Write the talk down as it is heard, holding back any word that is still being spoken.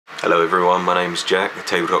Hello everyone, my name is Jack, the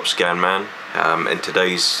Tabletop Scan Man. In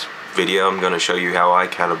today's video I'm going to show you how I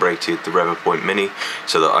calibrated the Revopoint Mini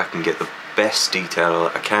so that I can get the best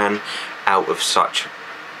detail I can out of such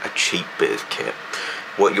a cheap bit of kit.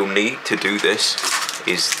 What you'll need to do this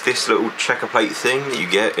is this little checker plate thing that you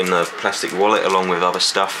get in the plastic wallet along with other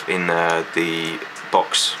stuff in the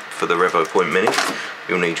box for the Revopoint Mini.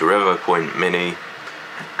 You'll need your Revopoint Mini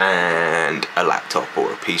and a laptop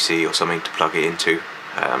or a PC or something to plug it into.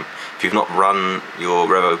 If you've not run your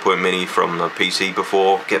Revopoint Mini from the PC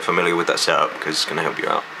before, get familiar with that setup because it's going to help you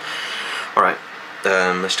out. Alright,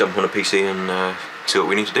 let's jump on a PC and see what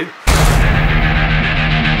we need to do.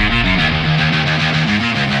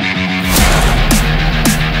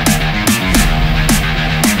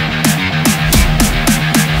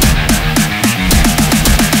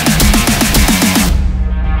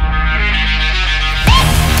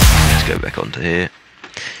 Let's go back onto here.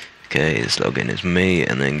 Okay, let's log in as me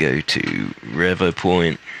and then go to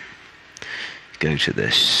Revopoint, go to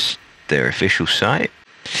their official site,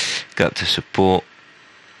 go up to support,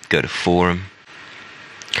 go to forum,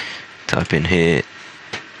 type in here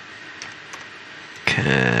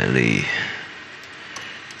calibration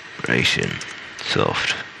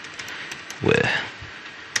software,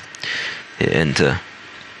 hit enter.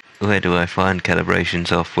 Where do I find calibration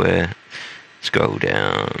software? Scroll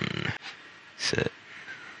down, set.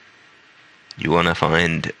 You want to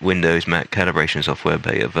find Windows Mac calibration software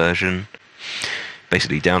beta version.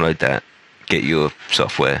 Basically download that, get your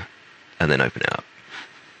software, and then open it up.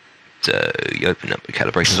 So you open up the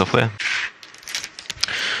calibration software.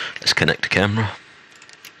 Let's connect the camera.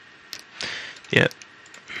 Yep.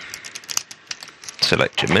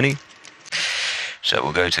 Select your mini. So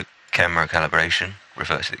we'll go to camera calibration,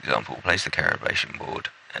 reverse the example, place the calibration board,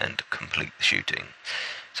 and complete the shooting.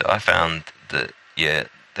 So I found that, yeah,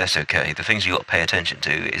 that's okay. The things you got to pay attention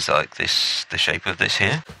to is like this, the shape of this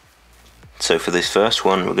here. So for this first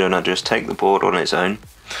one, we're going to just take the board on its own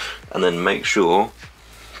and then make sure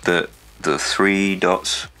that the 3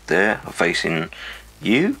 dots there are facing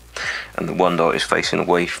you and the 1 dot is facing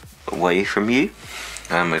away from you.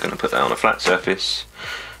 And we're going to put that on a flat surface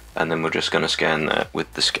and then we're just going to scan that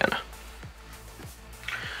with the scanner.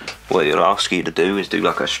 What it'll ask you to do is do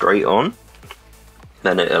like a straight on.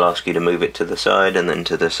 Then it'll ask you to move it to the side and then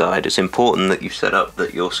to the side. It's important that you set up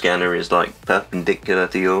that your scanner is like perpendicular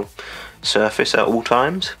to your surface at all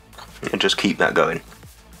times, and just keep that going.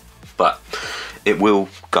 But it will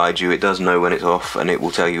guide you, it does know when it's off, and it will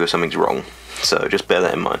tell you if something's wrong. So just bear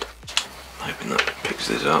that in mind. Hoping that picks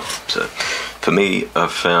this up. So for me,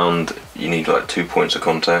 I've found you need like 2 points of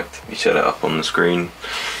contact. You set it up on the screen.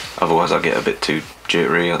 Otherwise I get a bit too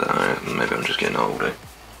jittery. I don't know, maybe I'm just getting older.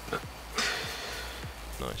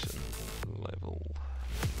 Nice and level.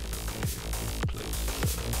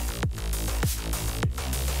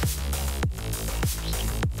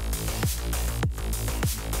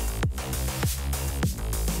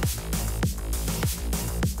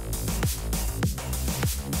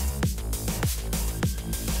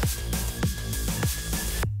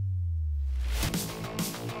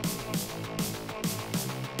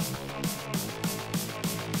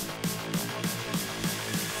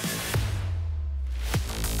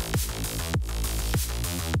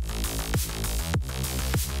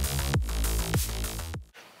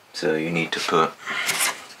 So you need to put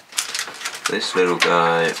this little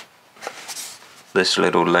guy, this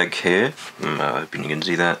little leg here, I'm hoping you can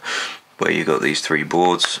see that, where you got these 3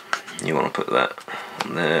 boards, you want to put that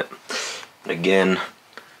on there. And again,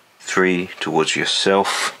 3 towards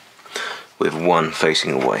yourself with 1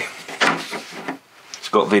 facing away. It's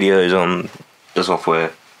got videos on the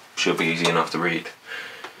software, should be easy enough to read.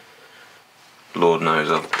 Lord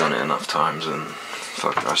knows I've done it enough times and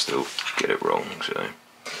fuck, I still get it wrong, so.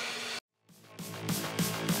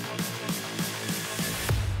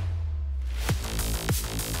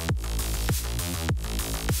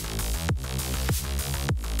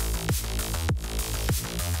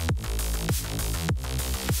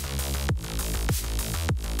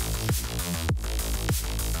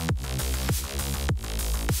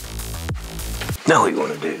 Now what you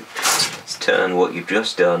want to do is turn what you've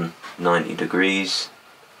just done 90 degrees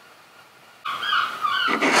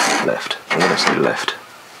left. I'm going to say left.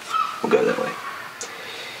 We'll go that way.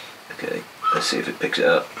 Okay, let's see if it picks it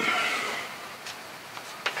up.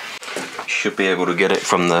 You should be able to get it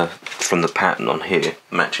from the pattern on here,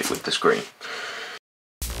 match it with the screen.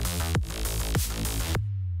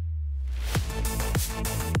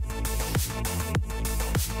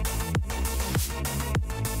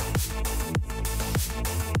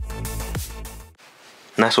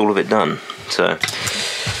 And that's all of it done. So,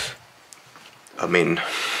 I mean,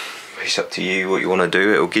 it's up to you what you want to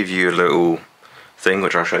do. It'll give you a little thing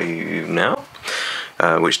which I'll show you now,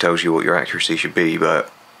 which tells you what your accuracy should be,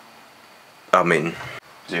 but I mean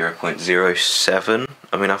 0.07,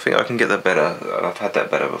 I mean I think I can get that better. I've had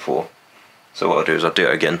that better before, so what I'll do is I'll do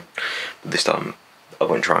it again, but this time I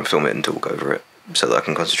won't try and film it and talk over it, so that I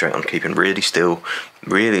can concentrate on keeping really still,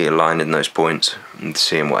 really aligning those points and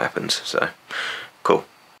seeing what happens. So cool.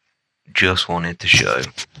 Just wanted to show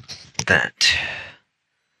that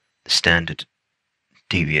the standard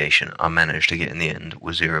deviation I managed to get in the end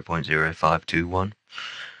was 0.0521.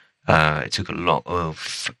 It took a lot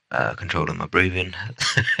of controlling my breathing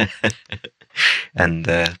and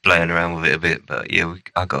playing around with it a bit, but yeah,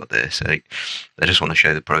 I got there. So I just want to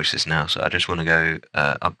show the process now. So I just want to go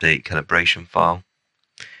update calibration file,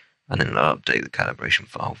 and then I'll update the calibration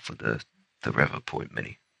file for the Revopoint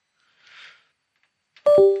Mini.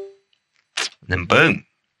 And then boom!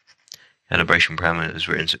 Calibration parameters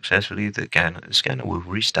written successfully. The scanner will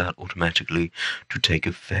restart automatically to take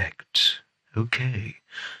effect. Okay.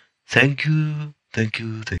 Thank you.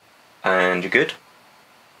 And you're good?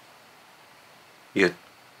 Your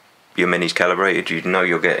Mini's calibrated. You know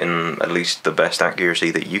you're getting at least the best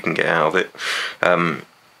accuracy that you can get out of it.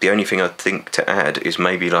 The only thing I think to add is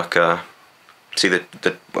maybe like a... See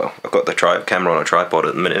well, I've got the camera on a tripod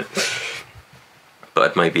at the minute, but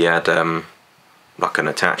I'd maybe add like an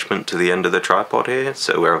attachment to the end of the tripod here,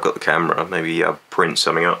 so where I've got the camera, maybe I'll print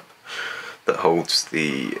something up that holds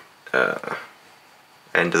the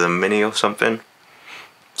end of the Mini or something,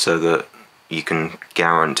 so that you can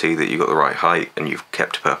guarantee that you've got the right height and you've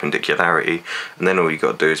kept perpendicularity, and then all you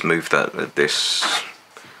got to do is move this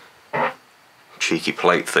cheeky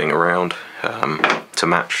plate thing around to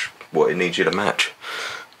match what it needs you to match.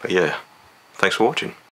 But yeah, thanks for watching.